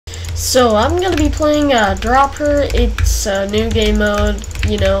So I'm gonna be playing Dropper. It's a new game mode,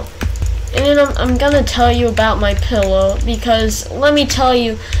 you know. And then I'm gonna tell you about my pillow, because let me tell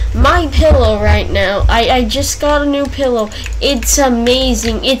you, my pillow right now, I just got a new pillow. It's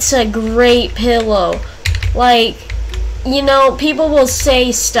amazing. It's a great pillow. Like, you know, people will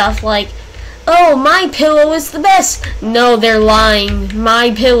say stuff like, oh, my pillow is the best. No, they're lying.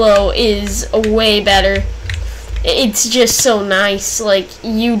 My pillow is way better. It's just so nice. Like,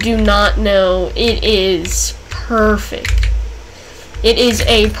 you do not know. It is perfect. It is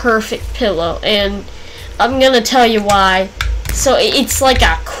a perfect pillow, and I'm gonna tell you why. So it's like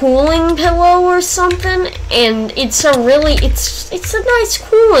a cooling pillow or something, and it's a nice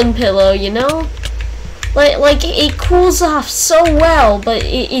cooling pillow, you know. Like it cools off so well, but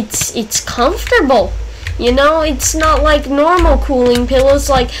it's comfortable, you know. It's not like normal cooling pillows.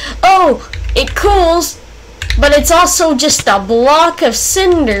 Like, oh, it cools, but it's also just a block of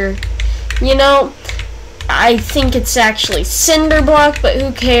cinder, you know. I think it's actually cinder block, but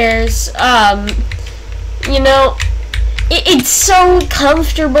who cares? You know, it's so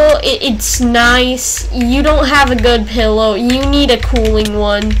comfortable. It's nice. You don't have a good pillow. You need a cooling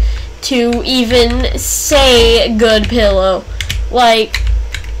one to even say good pillow. Like,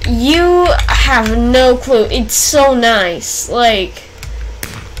 you have no clue. It's so nice. Like,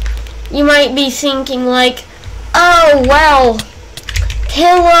 you might be thinking like, oh, well,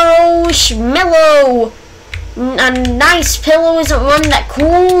 pillow schmillow. A nice pillow isn't one that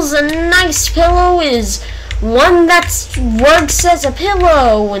cools. A nice pillow is one that works as a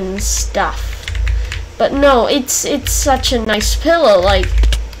pillow and stuff. But no, it's such a nice pillow. Like,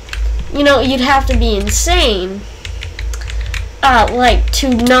 you know, you'd have to be insane, like, to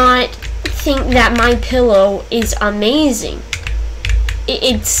not think that my pillow is amazing.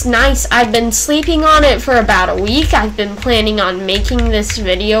 It's nice. I've been sleeping on it for about a week. I've been planning on making this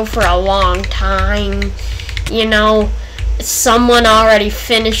video for a long time. You know, someone already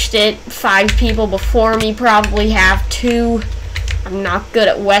finished it. 5 people before me probably have too. I'm not good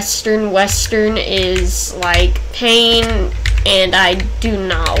at Western. Western is like pain, and I do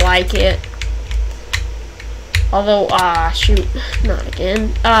not like it. Although, shoot, not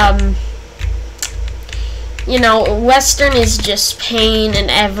again. You know, Western is just pain in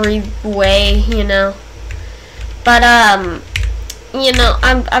every way, you know. But, you know,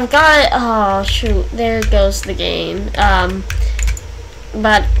 I've got, oh shoot, there goes the game.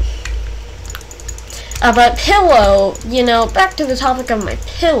 But pillow, you know, back to the topic of my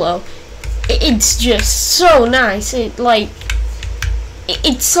pillow, it's just so nice.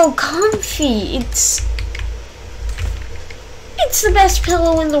 It's so comfy. It's the best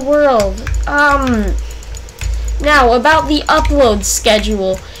pillow in the world. Now, about the upload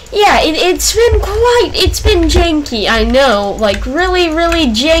schedule. Yeah, it's been janky, I know, like really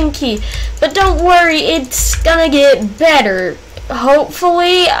janky, but don't worry, it's gonna get better.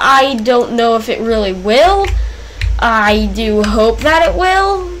 Hopefully. I don't know if it really will. I do hope that it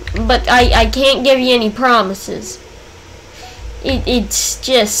will, but I can't give you any promises. It's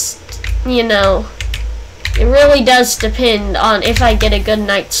just, you know, it really does depend on if I get a good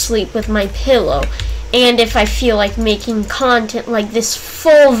night's sleep with my pillow. And if I feel like making content like this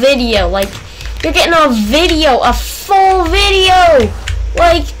full video, like, you're getting a full video,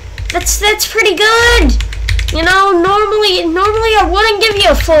 like, that's pretty good, you know. Normally I wouldn't give you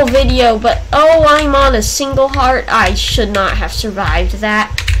a full video, but oh, I'm on a single heart. I should not have survived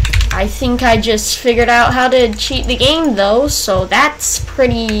that. I think I just figured out how to cheat the game though, so that's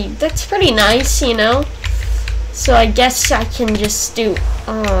pretty nice, you know. So I guess I can just do,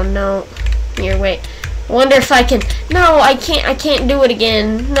 oh no, here, wait. I wonder if I can. No, I can't do it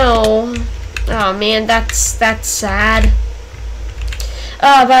again. No. Oh man, that's sad.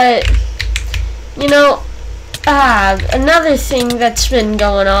 But you know, another thing that's been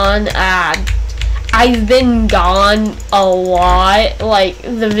going on, I've been gone a lot. Like,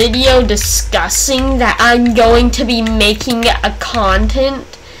 the video discussing that I'm going to be making a content,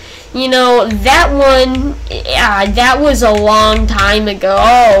 you know, that one, that was a long time ago.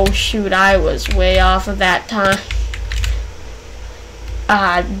 Oh, shoot, I was way off of that time.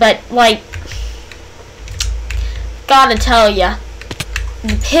 But, like, gotta tell ya,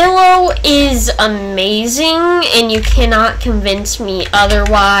 the pillow is amazing, and you cannot convince me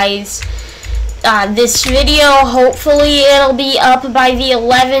otherwise. This video, hopefully, it'll be up by the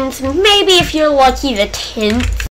 11th, maybe if you're lucky, the 10th.